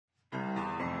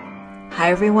Hi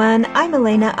everyone, I'm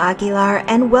Elena Aguilar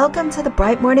and welcome to the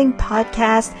Bright Morning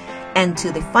Podcast and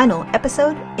to the final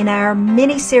episode in our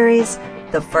mini-series,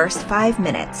 The First 5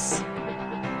 Minutes.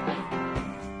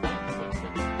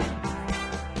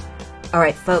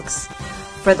 Alright folks,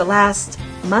 for the last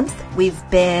month we've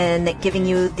been giving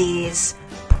you these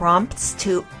prompts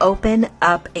to open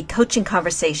up a coaching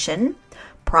conversation,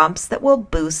 prompts that will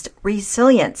boost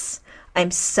resilience.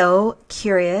 I'm so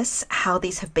curious how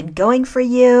these have been going for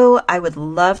you. I would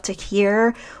love to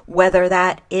hear whether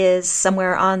that is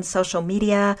somewhere on social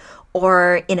media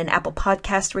or in an Apple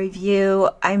Podcast review.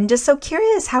 I'm just so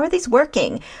curious. How are these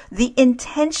working? The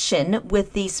intention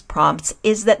with these prompts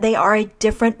is that they are a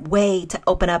different way to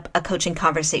open up a coaching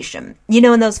conversation. You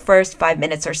know, in those first 5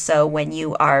 minutes or so when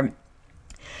you are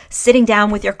sitting down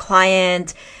with your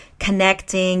client,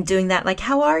 connecting, doing that, like,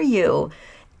 how are you?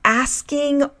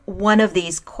 Asking one of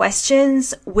these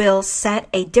questions will set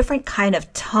a different kind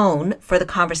of tone for the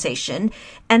conversation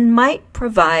and might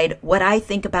provide what I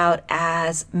think about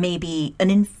as maybe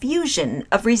an infusion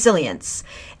of resilience,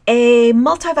 a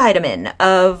multivitamin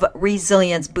of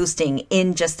resilience boosting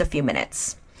in just a few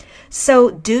minutes.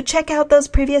 So do check out those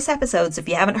previous episodes if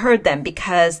you haven't heard them,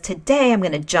 because today I'm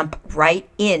going to jump right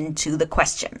into the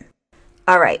question.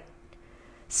 All right.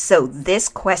 So this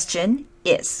question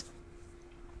is: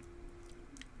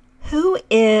 who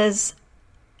is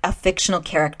a fictional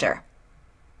character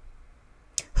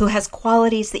who has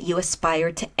qualities that you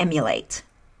aspire to emulate?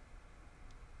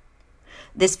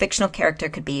 This fictional character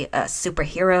could be a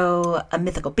superhero, a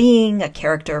mythical being, a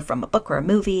character from a book or a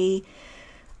movie.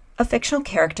 A fictional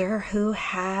character who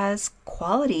has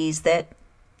qualities that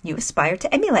you aspire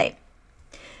to emulate.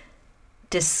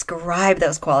 Describe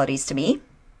those qualities to me.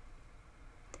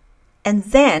 And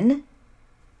then,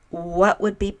 what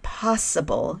would be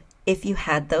possible if you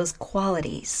had those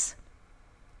qualities?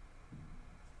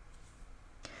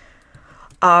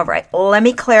 All right, let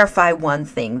me clarify one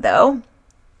thing though.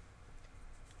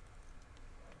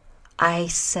 I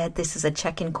said this is a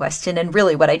check-in question, and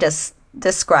really what I just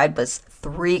described was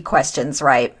 3 questions,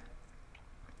 right?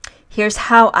 Here's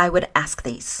how I would ask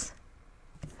these.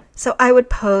 So I would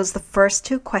pose the first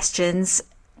 2 questions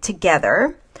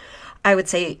together. I would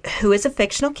say, who is a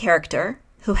fictional character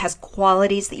who has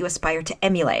qualities that you aspire to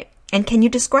emulate? And can you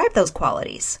describe those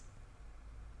qualities?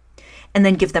 And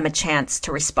then give them a chance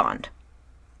to respond.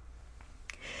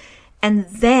 And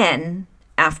then,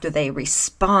 after they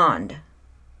respond,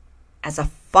 as a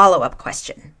follow-up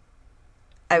question,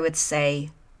 I would say,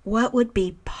 what would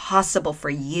be possible for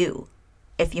you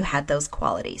if you had those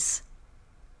qualities?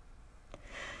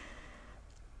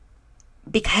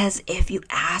 Because if you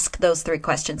ask those 3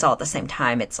 questions all at the same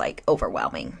time, it's like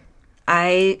overwhelming.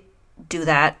 I do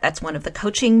that. That's one of the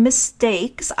coaching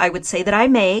mistakes I would say that I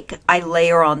make. I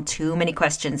layer on too many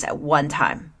questions at one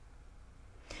time.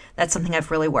 That's something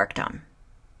I've really worked on.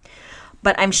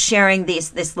 But I'm sharing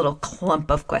this little clump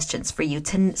of questions for you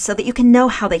so that you can know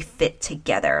how they fit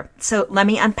together. So let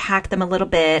me unpack them a little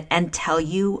bit and tell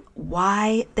you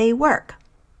why they work.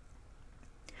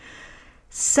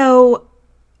 So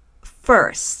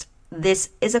first,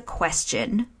 this is a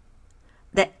question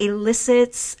that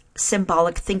elicits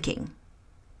symbolic thinking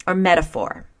or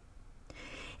metaphor.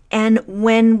 And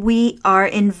when we are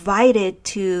invited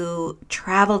to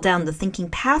travel down the thinking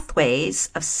pathways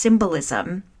of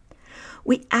symbolism,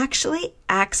 we actually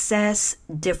access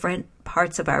different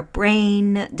parts of our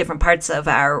brain, different parts of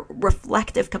our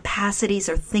reflective capacities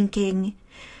or thinking.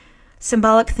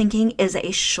 Symbolic thinking is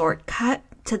a shortcut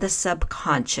to the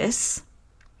subconscious,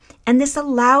 and this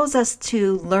allows us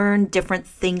to learn different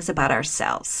things about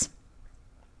ourselves.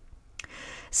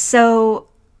 So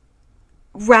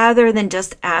rather than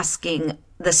just asking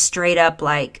the straight up,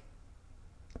 like,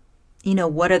 you know,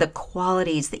 what are the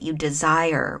qualities that you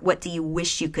desire? What do you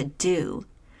wish you could do?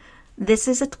 This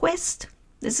is a twist.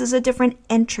 This is a different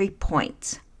entry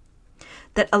point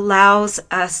that allows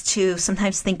us to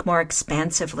sometimes think more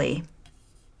expansively.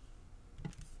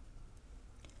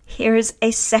 Here's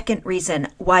a second reason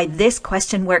why this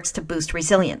question works to boost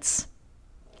resilience.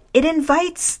 It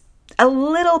invites a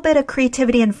little bit of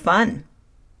creativity and fun.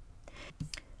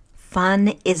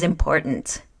 Fun is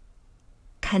important.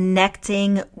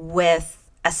 Connecting with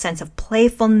a sense of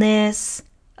playfulness,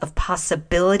 of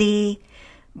possibility,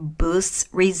 boosts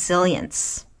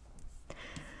resilience.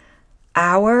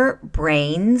 Our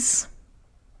brains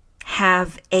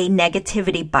have a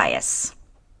negativity bias.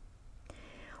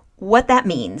 What that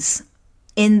means,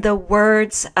 in the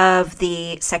words of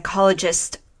the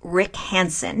psychologist Rick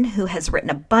Hansen, who has written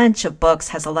a bunch of books,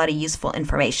 has a lot of useful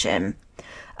information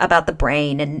about the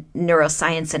brain and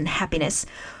neuroscience and happiness.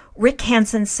 Rick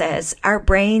Hansen says our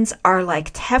brains are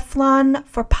like Teflon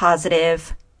for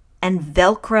positive and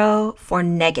Velcro for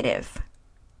negative.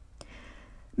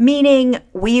 Meaning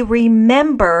we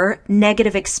remember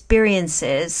negative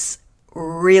experiences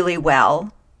really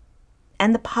well,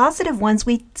 and the positive ones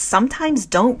we sometimes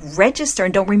don't register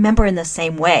and don't remember in the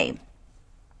same way.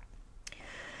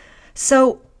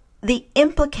 So the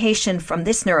implication from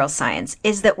this neuroscience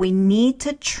is that we need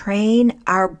to train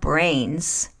our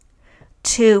brains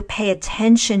to pay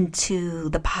attention to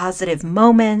the positive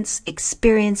moments,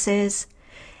 experiences,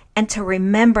 and to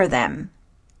remember them.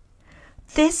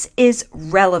 This is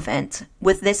relevant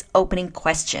with this opening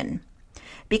question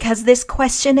because this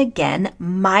question again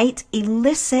might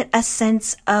elicit a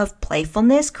sense of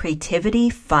playfulness, creativity,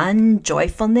 fun,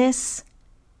 joyfulness.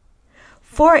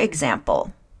 For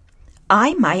example,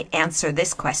 I might answer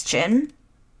this question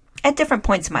at different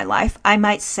points in my life. I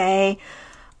might say,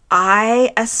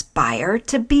 I aspire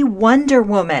to be Wonder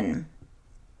Woman.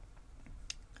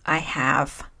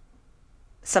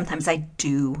 Sometimes I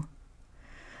do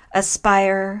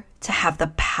aspire to have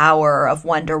the power of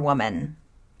Wonder Woman,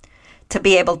 to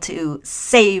be able to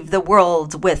save the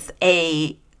world with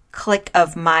a click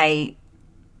of my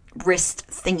wrist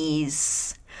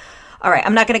thingies. All right,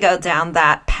 I'm not going to go down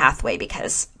that pathway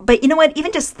but you know what?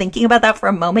 Even just thinking about that for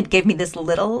a moment gave me this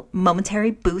little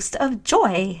momentary boost of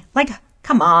joy. Like,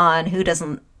 come on, who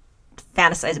doesn't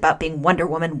fantasize about being Wonder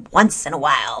Woman once in a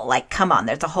while? Like, come on,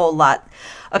 there's a whole lot.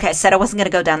 Okay, I said I wasn't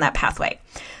going to go down that pathway.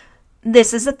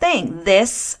 This is the thing.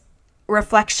 This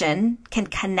reflection can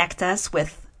connect us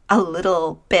with a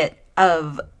little bit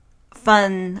of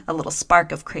fun, a little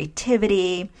spark of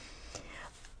creativity.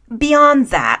 Beyond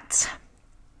that,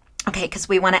 okay, because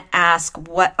we want to ask,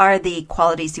 what are the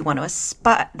qualities you want to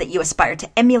that you aspire to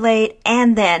emulate,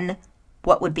 and then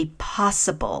what would be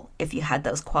possible if you had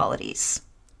those qualities?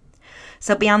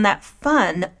 So beyond that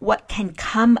fun, what can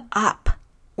come up,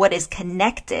 what is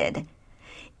connected,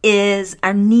 is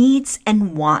our needs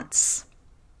and wants.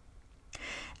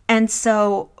 And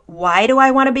so why do I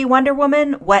want to be Wonder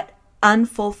Woman? What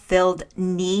unfulfilled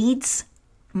needs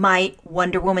might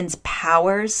Wonder Woman's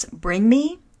powers bring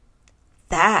me?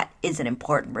 That is an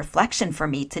important reflection for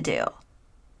me to do.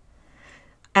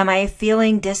 Am I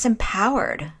feeling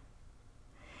disempowered?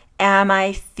 Am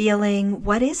I feeling,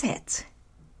 what is it?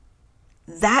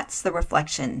 That's the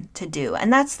reflection to do.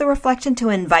 And that's the reflection to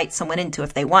invite someone into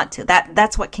if they want to.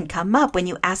 That's what can come up when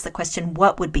you ask the question,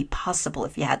 what would be possible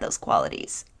if you had those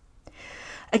qualities?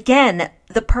 Again,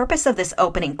 the purpose of this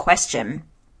opening question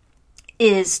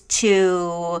is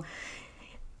to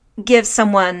give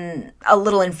someone a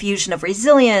little infusion of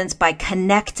resilience by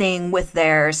connecting with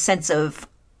their sense of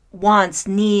wants,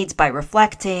 needs, by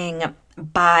reflecting,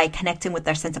 by connecting with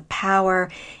their sense of power.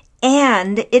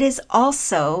 And it is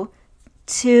also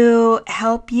to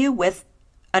help you with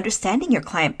understanding your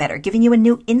client better, giving you a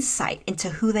new insight into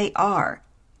who they are.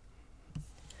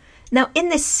 Now, in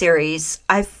this series,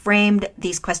 I've framed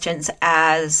these questions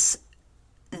as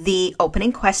the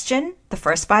opening question, the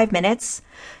first 5 minutes,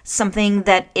 something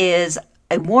that is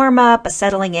a warm-up, a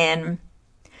settling in.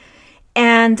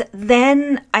 And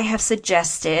then I have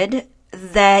suggested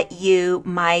that you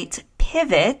might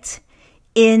pivot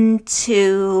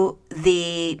into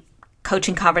the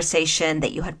coaching conversation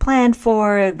that you had planned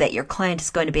for, that your client is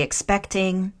going to be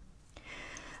expecting.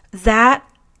 That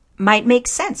might make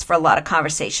sense for a lot of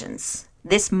conversations.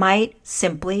 This might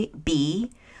simply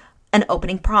be an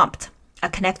opening prompt, a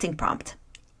connecting prompt.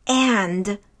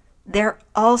 And there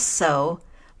also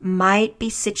might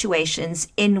be situations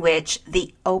in which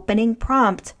the opening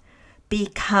prompt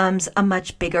becomes a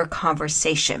much bigger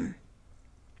conversation.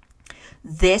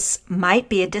 This might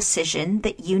be a decision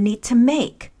that you need to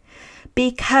make,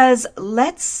 because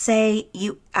let's say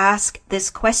you ask this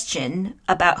question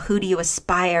about who do you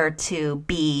aspire to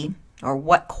be, or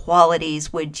what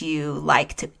qualities would you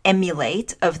like to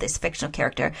emulate of this fictional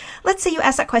character. Let's say you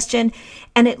ask that question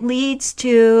and it leads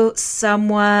to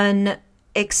someone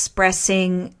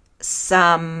expressing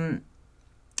some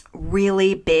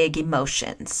really big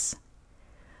emotions.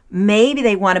 Maybe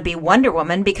they want to be Wonder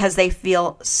Woman because they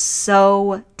feel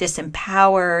so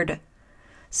disempowered,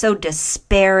 so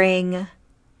despairing,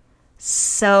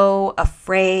 so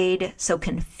afraid, so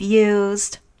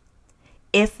confused.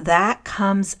 If that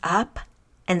comes up,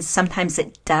 and sometimes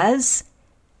it does,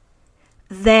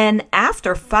 then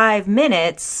after 5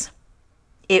 minutes,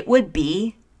 it would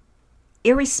be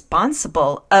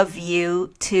irresponsible of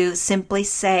you to simply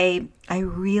say, I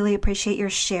really appreciate your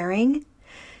sharing.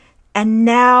 And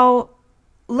now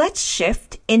let's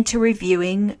shift into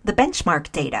reviewing the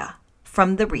benchmark data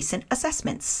from the recent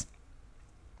assessments.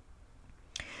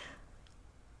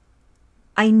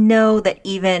 I know that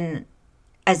even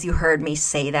as you heard me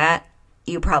say that,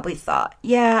 you probably thought,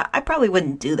 yeah, I probably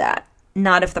wouldn't do that.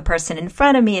 Not if the person in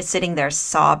front of me is sitting there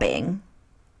sobbing.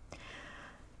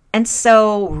 And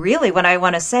so really what I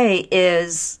want to say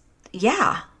is,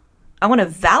 yeah, I want to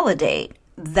validate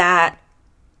that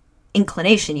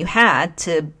inclination you had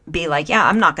to be like, yeah,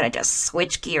 I'm not going to just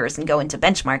switch gears and go into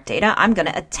benchmark data. I'm going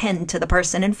to attend to the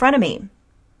person in front of me.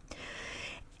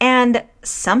 And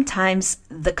sometimes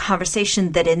the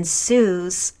conversation that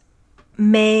ensues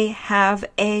may have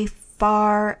a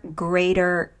far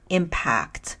greater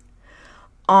impact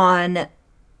on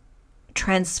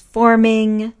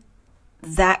transforming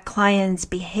that client's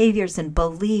behaviors and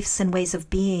beliefs and ways of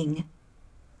being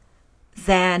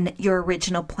than your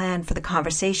original plan for the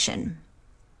conversation.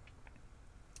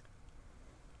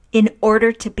 In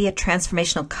order to be a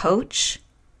transformational coach,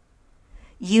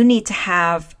 you need to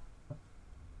have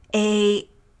a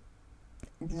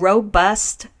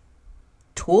robust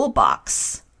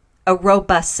toolbox, a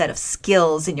robust set of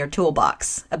skills in your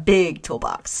toolbox, a big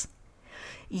toolbox.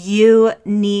 You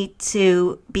need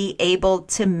to be able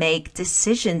to make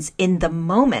decisions in the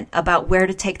moment about where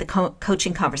to take the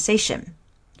coaching conversation.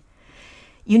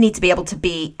 You need to be able to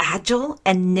be agile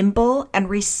and nimble and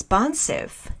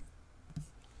responsive.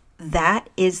 That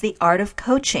is the art of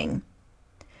coaching.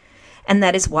 And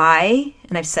that is why,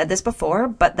 and I've said this before,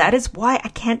 but that is why I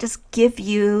can't just give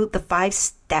you the 5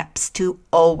 steps to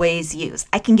always use.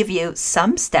 I can give you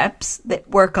some steps that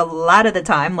work a lot of the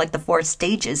time, like the 4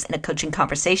 stages in a coaching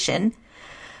conversation.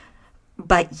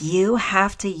 But you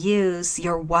have to use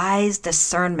your wise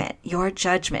discernment, your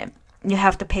judgment. You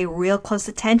have to pay real close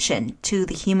attention to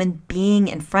the human being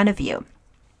in front of you,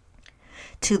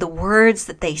 to the words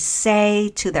that they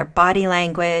say, to their body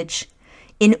language.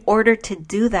 In order to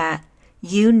do that,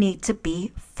 you need to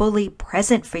be fully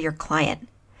present for your client.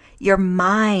 Your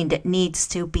mind needs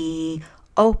to be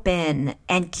open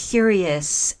and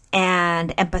curious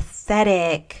and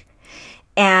empathetic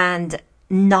and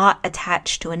not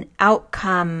attached to an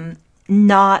outcome,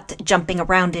 not jumping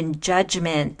around in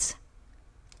judgment.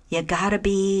 You gotta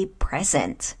be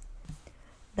present.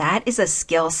 That is a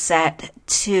skill set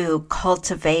to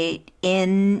cultivate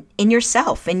in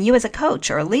yourself, in you as a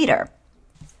coach or a leader.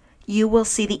 You will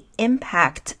see the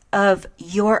impact of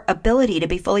your ability to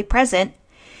be fully present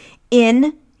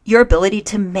in your ability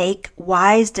to make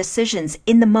wise decisions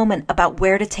in the moment about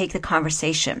where to take the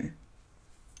conversation.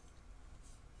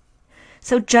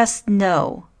 So just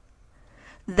know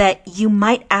that you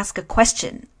might ask a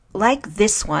question like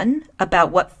this one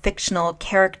about what fictional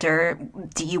character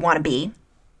do you want to be?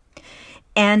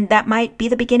 And that might be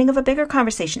the beginning of a bigger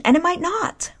conversation, and it might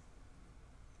not.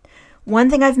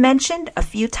 One thing I've mentioned a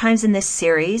few times in this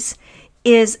series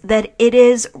is that it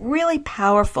is really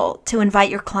powerful to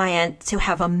invite your client to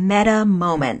have a meta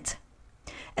moment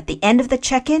at the end of the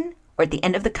check-in or at the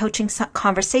end of the coaching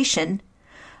conversation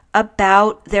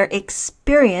about their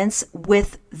experience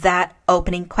with that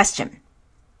opening question.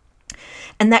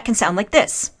 And that can sound like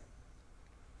this.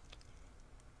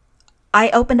 I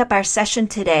opened up our session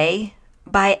today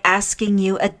by asking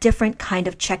you a different kind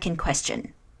of check-in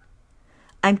question.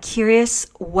 I'm curious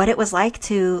what it was like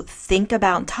to think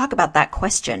about and talk about that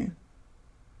question.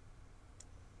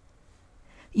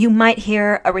 You might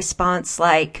hear a response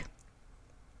like,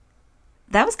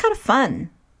 that was kind of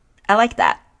fun. I like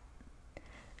that.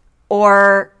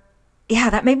 Or,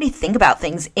 yeah, that made me think about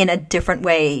things in a different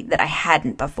way that I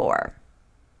hadn't before.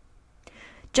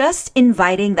 Just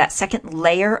inviting that second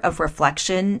layer of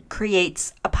reflection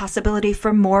creates a possibility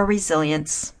for more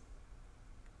resilience.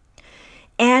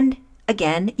 And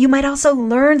again, you might also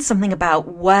learn something about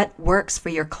what works for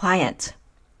your client.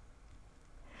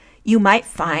 You might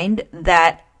find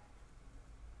that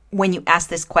when you ask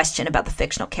this question about the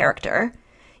fictional character,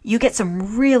 you get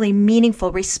some really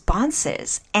meaningful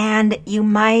responses, and you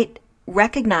might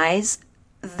recognize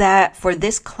that for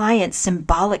this client,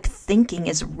 symbolic thinking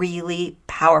is really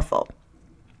powerful,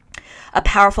 a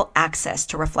powerful access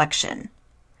to reflection.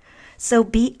 So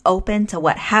be open to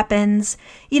what happens.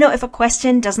 If a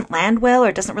question doesn't land well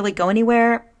or doesn't really go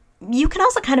anywhere, you can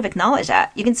also kind of acknowledge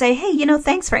that. You can say, hey,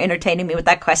 thanks for entertaining me with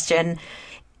that question.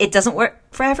 It doesn't work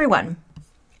for everyone.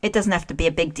 It doesn't have to be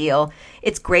a big deal.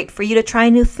 It's great for you to try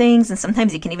new things. And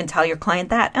sometimes you can even tell your client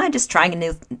that, I'm just trying a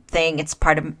new thing. It's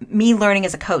part of me learning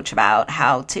as a coach about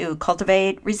how to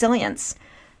cultivate resilience,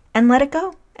 and let it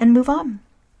go and move on.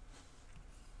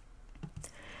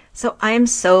 So I am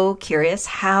so curious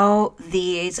how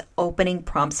these opening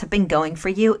prompts have been going for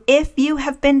you if you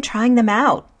have been trying them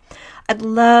out. I'd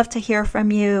love to hear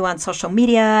from you on social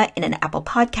media, in an Apple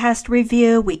Podcast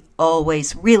review. We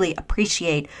always really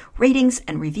appreciate ratings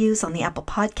and reviews on the Apple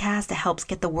Podcast. It helps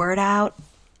get the word out.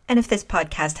 And if this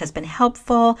podcast has been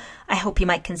helpful, I hope you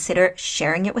might consider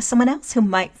sharing it with someone else who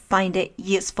might find it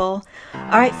useful.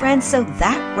 All right, friends, so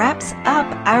that wraps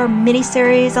up our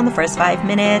mini-series on the first 5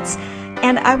 minutes.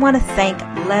 And I want to thank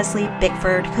Leslie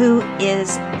Bickford, who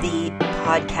is the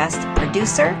podcast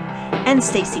producer, and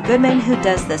Stacy Goodman, who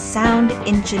does the sound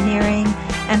engineering.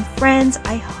 And friends,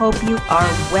 I hope you are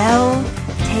well.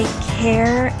 Take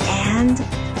care, and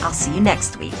I'll see you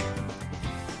next week.